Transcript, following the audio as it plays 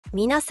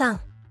皆さ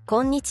ん、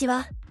こんにち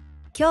は。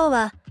今日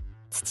は、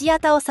土屋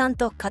太鳳さん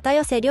と片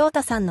寄涼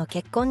太さんの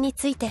結婚に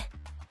ついて、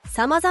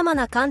様々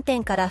な観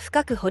点から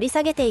深く掘り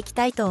下げていき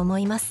たいと思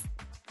います。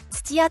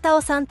土屋太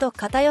鳳さんと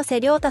片寄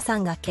涼太さ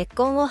んが結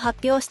婚を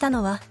発表した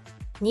のは、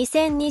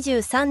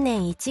2023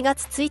年1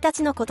月1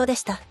日のことで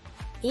した。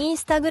イン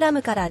スタグラ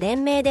ムから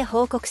連名で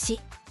報告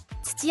し、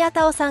土屋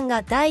太鳳さん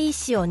が第一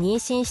子を妊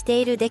娠し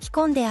ている出来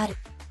婚である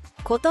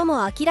こと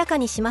も明らか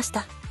にしまし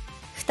た。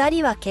2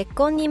人は結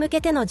婚に向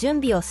けての準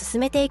備を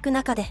進めていく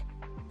中で、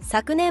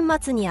昨年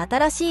末に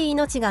新しい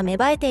命が芽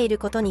生えている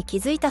ことに気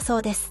づいたそ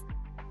うです。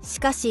し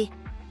かし、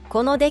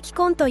この出来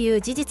婚とい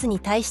う事実に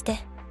対して、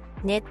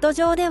ネット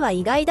上では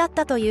意外だっ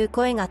たという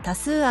声が多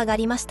数上が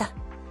りました。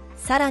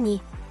さら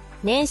に、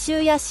年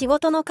収や仕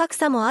事の格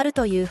差もある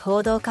という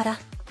報道から、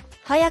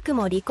早く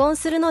も離婚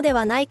するので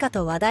はないか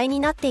と話題に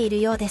なっている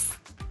ようです。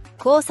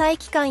交際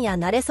期間や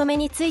馴れ初め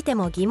について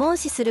も疑問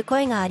視する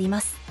声があり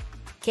ます。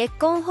結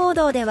婚報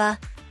道では、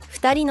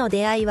2人の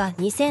出会いは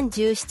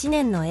2017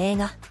年の映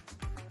画、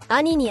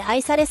兄に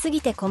愛されすぎ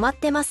て困っ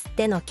てます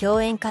での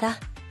共演から、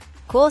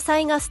交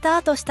際がスタ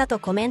ートしたと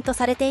コメント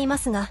されていま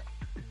すが、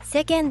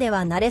世間で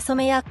は馴れ初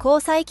めや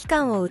交際期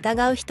間を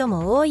疑う人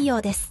も多いよ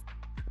うです。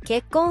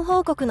結婚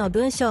報告の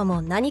文章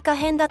も何か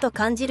変だと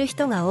感じる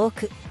人が多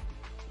く、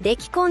出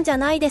来婚じゃ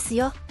ないです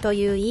よと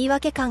いう言い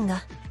訳感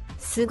が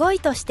すごい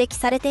と指摘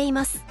されてい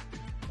ます。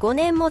5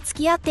年も付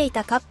き合ってい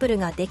たカップル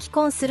が出来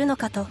婚するの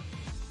かと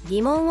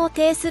疑問を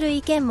呈する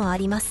意見もあ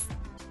ります。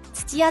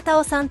土屋太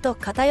鳳さんと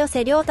片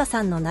寄涼太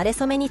さんの馴れ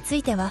初めにつ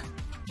いては、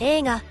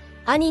映画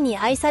兄に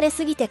愛され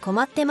すぎて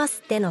困ってま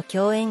すでの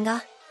共演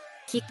が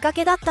きっか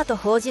けだったと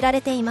報じら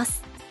れていま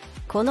す。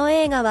この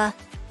映画は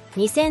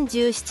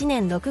2017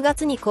年6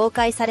月に公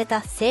開された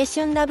青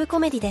春ラブコ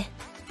メディで、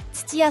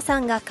土屋さ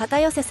んが片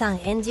寄さん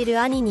演じ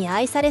る兄に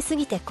愛されす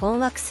ぎて困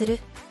惑する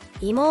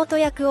妹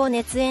役を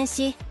熱演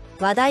し、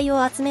話題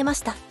を集めま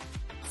した。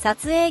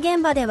撮影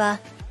現場では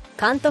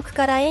監督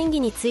から演技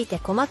について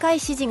細かい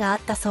指示があっ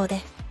たそう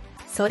で、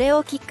それ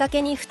をきっか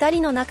けに2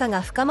人の仲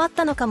が深まっ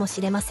たのかもし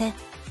れません。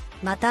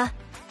また、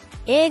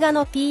映画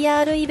の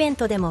PR イベン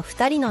トでも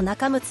2人の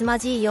仲睦ま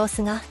じい様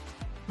子が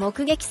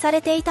目撃さ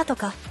れていたと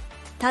か。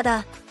た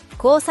だ、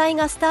交際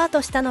がスター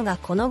トしたのが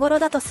この頃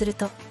だとする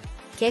と、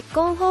結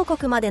婚報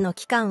告までの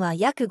期間は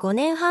約5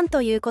年半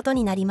ということ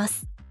になりま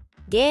す。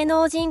芸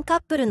能人カ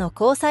ップルの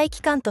交際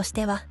期間とし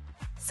ては、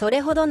それ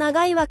ほど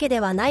長いわけ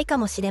ではないか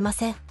もしれま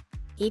せん。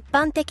一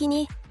般的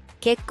に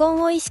結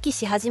婚を意識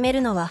し始め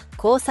るのは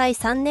交際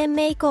3年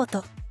目以降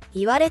と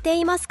言われて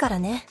いますから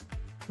ね。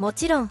も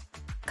ちろん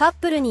カッ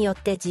プルによっ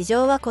て事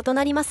情は異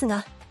なります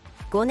が、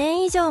5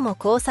年以上も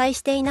交際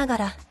していなが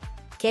ら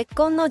結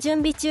婚の準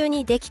備中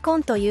に出来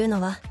婚という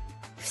のは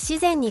不自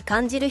然に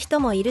感じる人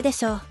もいるで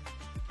しょう。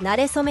馴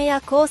れ初め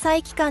や交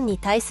際期間に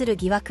対する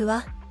疑惑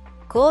は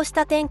こうし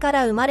た点か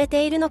ら生まれ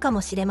ているのか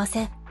もしれま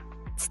せん。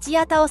土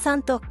屋太鳳さ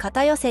んと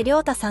片寄涼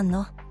太さん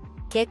の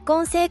結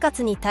婚生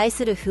活に対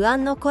する不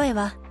安の声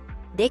は、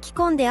出来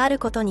婚である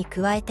ことに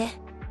加えて、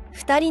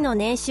2人の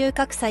年収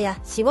格差や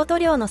仕事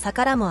量の差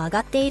からも上が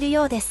っている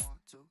ようです。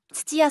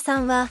土屋さ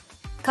んは、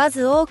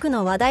数多く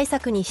の話題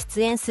作に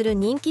出演する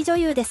人気女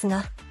優です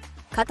が、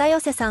片寄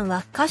さん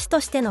は歌手と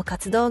しての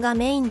活動が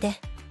メインで、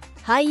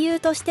俳優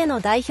としての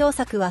代表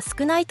作は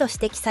少ないと指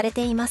摘され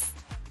ています。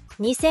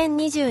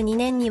2022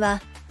年に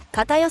は、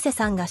片寄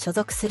さんが所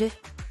属する、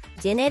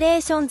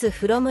GENERATIONS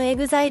from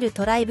EXILE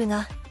トライブ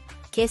が、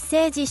結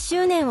成10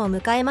周年を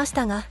迎えまし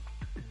たが、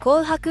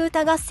紅白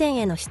歌合戦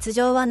への出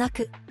場はな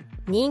く、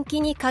人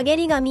気に陰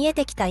りが見え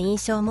てきた印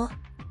象も。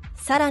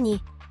さら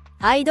に、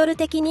アイドル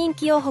的人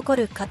気を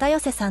誇る片寄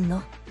さん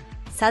の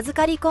授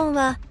かり婚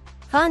は、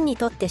ファンに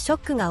とってショッ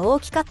クが大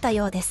きかった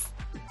ようです。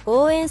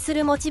応援す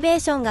るモチベー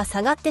ションが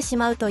下がってし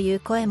まうという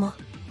声も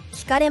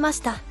聞かれま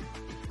した。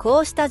こ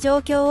うした状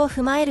況を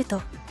踏まえると、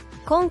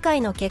今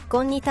回の結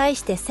婚に対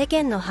して世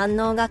間の反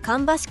応が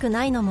芳しく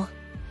ないのも、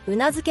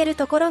頷ける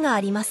ところがあ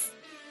ります。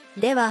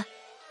では、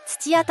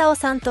土屋太鳳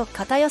さんと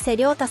片寄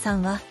涼太さ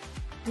んは、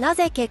な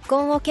ぜ結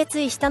婚を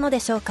決意したので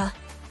しょうか。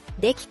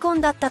出来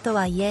婚だったと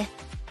はいえ、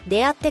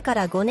出会ってか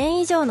ら5年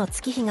以上の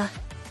月日が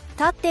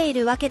経ってい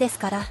るわけです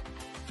から、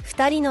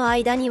2人の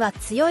間には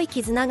強い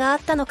絆があっ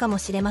たのかも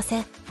しれませ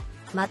ん。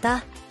ま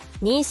た、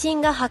妊娠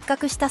が発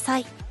覚した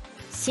際、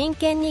真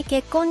剣に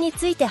結婚に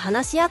ついて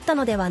話し合った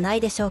のではな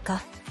いでしょう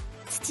か。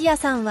土屋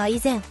さんは以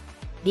前、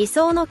理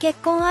想の結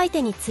婚相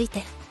手につい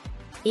て、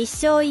一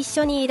生一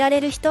緒にいられ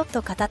る人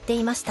と語って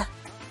いました。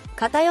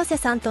片寄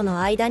さんと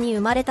の間に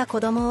生まれた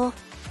子供を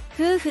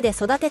夫婦で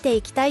育てて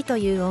いきたいと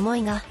いう思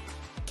いが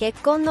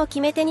結婚の決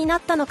め手にな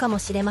ったのかも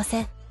しれま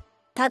せん。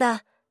た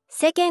だ、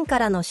世間か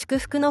らの祝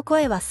福の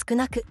声は少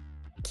なく、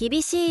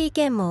厳しい意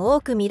見も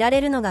多く見ら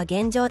れるのが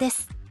現状で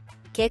す。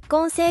結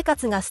婚生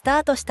活がスタ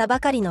ートしたば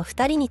かりの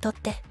2人にとっ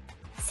て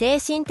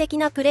精神的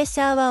なプレッシ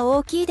ャーは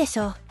大きいでし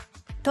ょう。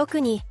特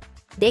に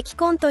出来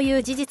婚とい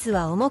う事実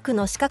は重く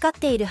のしかかっ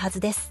ているはず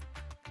です。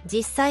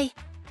実際、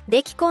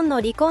出来婚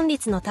の離婚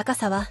率の高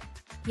さは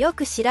よ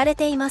く知られ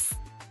ています。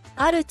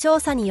ある調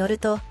査による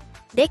と、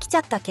できちゃ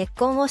った結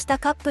婚をした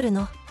カップル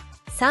の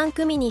3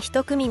組に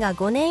1組が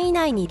5年以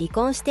内に離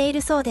婚してい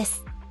るそうで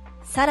す。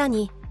さら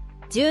に、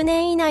10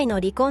年以内の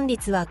離婚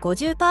率は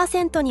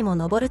 50% にも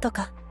上ると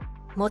か。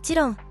もち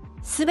ろん、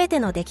すべて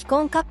の出来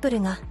婚カップ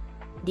ルが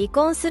離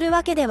婚する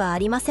わけではあ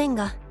りません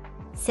が、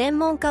専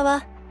門家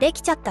は、で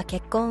きちゃった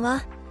結婚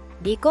は、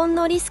離婚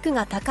のリスク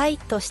が高い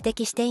と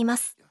指摘していま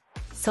す。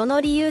そ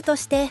の理由と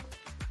して、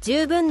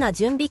十分な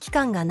準備期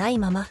間がない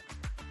まま、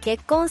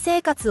結婚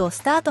生活を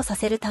スタートさ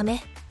せるた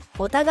め、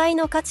お互い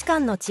の価値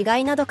観の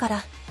違いなどか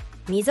ら、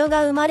溝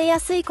が生まれや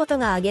すいこと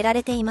が挙げら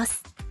れていま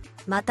す。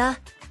また、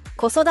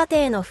子育て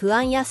への不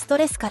安やスト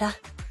レスから、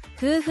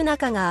夫婦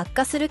仲が悪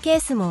化するケー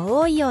スも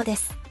多いようで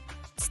す。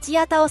土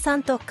屋太鳳さ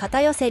んと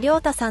片寄涼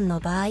太さんの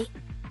場合、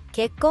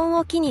結婚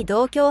を機に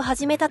同居を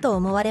始めたと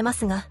思われま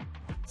すが、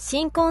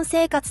新婚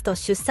生活と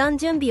出産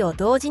準備を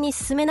同時に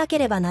進めなけ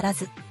ればなら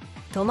ず、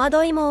戸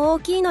惑いも大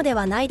きいので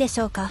はないで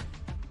しょうか。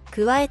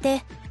加え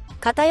て、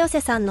片寄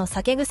さんの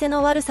酒癖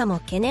の悪さも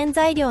懸念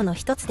材料の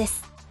一つで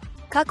す。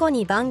過去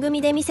に番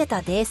組で見せ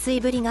た泥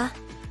酔ぶりが、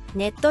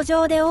ネット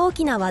上で大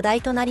きな話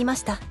題となりま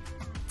した。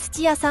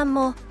土屋さん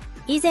も、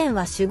以前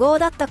は酒豪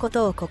だったこ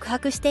とを告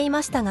白してい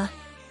ましたが、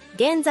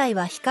現在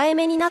は控え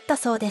めになった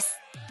そうです。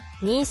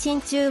妊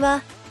娠中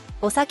は、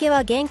お酒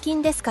は厳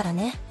禁ですから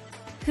ね。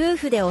夫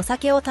婦でお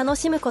酒を楽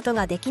しむこと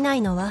ができな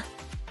いのは、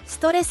ス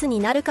トレスに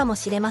なるかも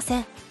しれませ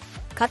ん。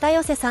片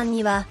寄さん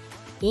には、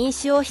飲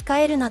酒を控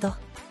えるなど、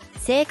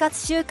生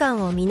活習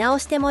慣を見直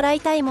してもらい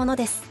たいもの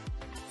です。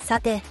さ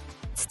て、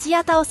土屋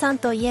太鳳さん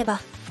といえば、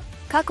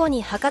過去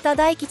に博多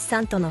大吉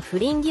さんとの不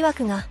倫疑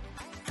惑が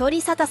取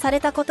り沙汰され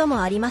たこと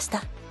もありまし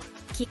た。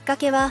きっか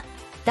けは、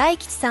大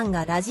吉さん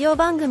がラジオ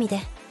番組で、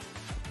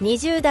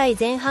20代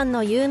前半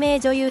の有名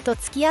女優と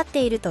付き合っ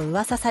ていると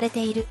噂され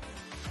ている、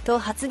と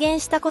発言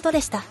したこと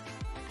でした。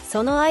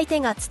その相手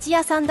が土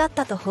屋さんだっ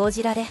たと報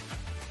じられ、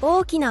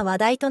大きな話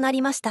題とな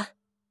りました。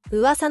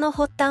噂の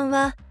発端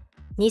は、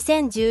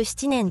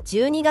2017年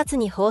12月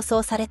に放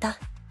送された、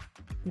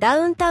ダ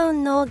ウンタウ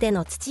ンので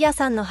の土屋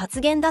さんの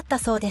発言だった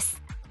そうで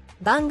す。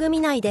番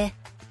組内で、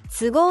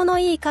都合の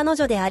いい彼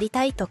女であり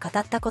たいと語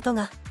ったこと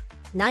が、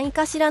何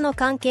かしらの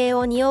関係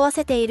を匂わ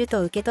せている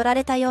と受け取ら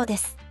れたようで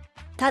す。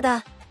た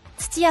だ、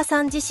土屋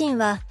さん自身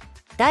は、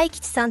大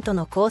吉さんと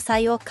の交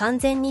際を完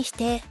全に否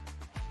定。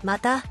ま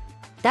た、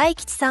大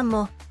吉さん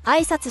も挨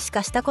拶し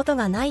かしたこと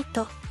がない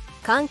と、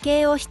関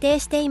係を否定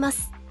していま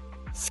す。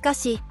しか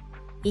し、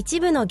一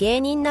部の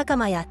芸人仲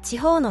間や地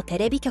方のテ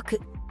レビ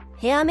局、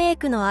ヘアメイ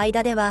クの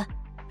間では、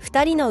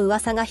二人の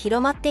噂が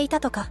広まってい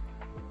たとか、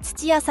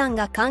土屋さん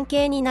が関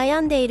係に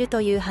悩んでいると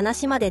いう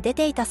話まで出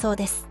ていたそう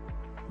です。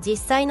実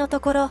際の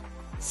ところ、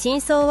真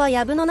相は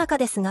藪の中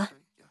ですが、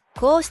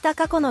こうした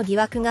過去の疑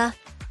惑が、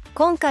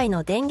今回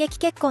の電撃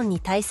結婚に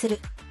対する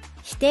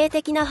否定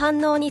的な反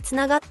応につ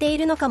ながってい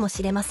るのかも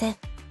しれません。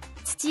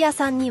土屋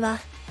さんには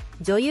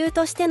女優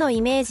としての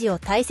イメージを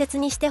大切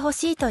にしてほ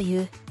しいとい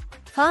う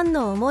ファン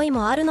の思い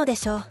もあるので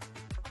しょう。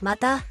ま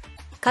た、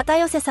片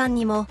寄さん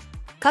にも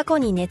過去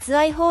に熱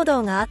愛報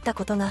道があった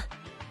ことが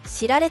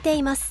知られて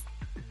います。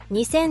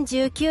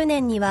2019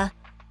年には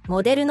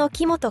モデルの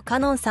木本香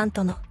音さん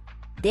との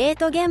デー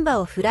ト現場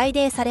をフライ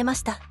デーされま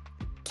した。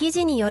記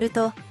事による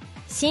と、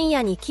深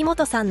夜に木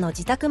本さんの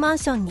自宅マン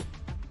ションに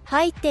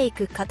入ってい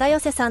く片寄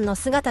さんの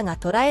姿が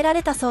捉えら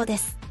れたそうで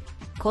す。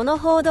この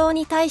報道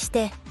に対し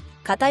て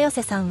片寄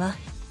さんは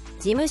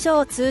事務所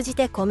を通じ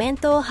てコメン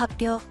トを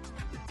発表。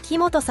木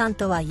本さん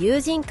とは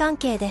友人関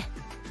係で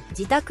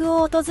自宅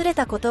を訪れ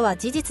たことは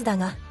事実だ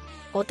が、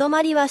お泊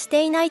まりはし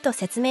ていないと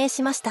説明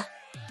しました。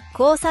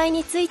交際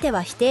について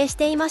は否定し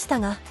ていました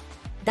が、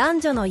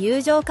男女の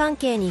友情関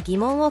係に疑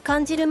問を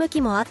感じる向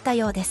きもあった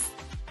ようです。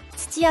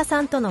土屋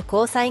さんとの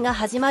交際が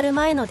始まる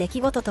前の出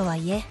来事とは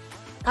いえ、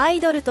ア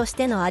イドルとし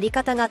ての在り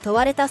方が問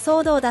われた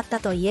騒動だった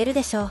と言える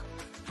でしょう。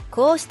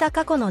こうした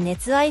過去の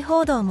熱愛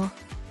報道も、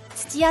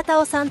土屋太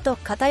鳳さんと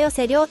片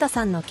寄涼太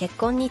さんの結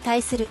婚に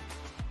対する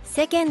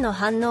世間の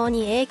反応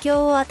に影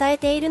響を与え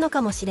ているの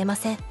かもしれま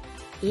せん。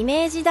イ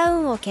メージダ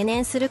ウンを懸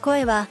念する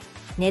声は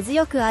根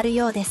強くある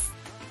ようです。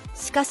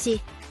しか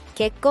し、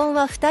結婚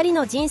は2人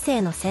の人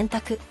生の選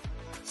択。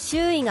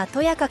周囲が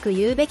とやかく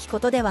言うべきこ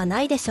とでは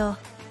ないでしょう。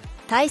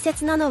大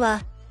切なの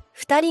は、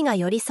2人が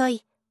寄り添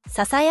い、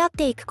支え合っ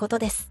ていくこと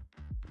です。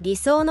理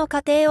想の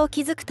家庭を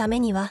築くため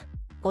には、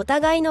お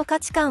互いの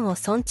価値観を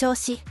尊重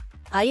し、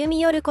歩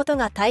み寄ること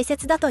が大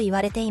切だと言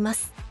われていま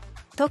す。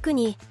特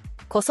に、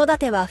子育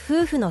ては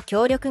夫婦の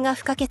協力が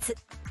不可欠。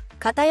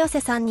片寄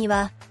さんに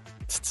は、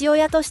父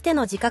親として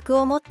の自覚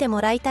を持って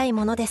もらいたい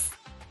ものです。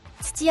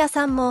土屋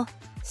さんも、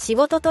仕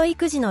事と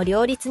育児の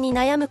両立に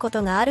悩むこ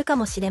とがあるか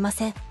もしれま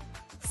せん。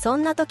そ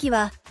んな時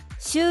は、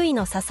周囲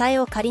の支え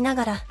を借りな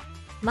がら、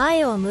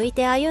前を向い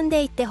て歩ん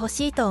でいってほ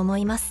しいと思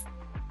います。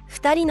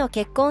2人の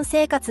結婚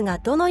生活が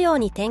どのよう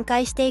に展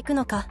開していく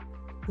のか、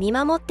見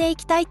守ってい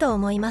きたいと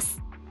思いま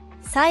す。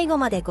最後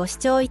までご視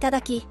聴いた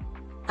だき、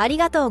あり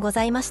がとうご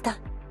ざいました。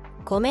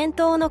コメン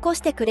トを残し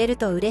てくれる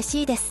と嬉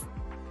しいです。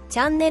チ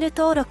ャンネル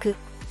登録、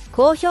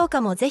高評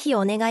価もぜひ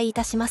お願いい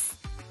たします。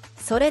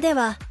それで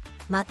は、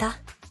また。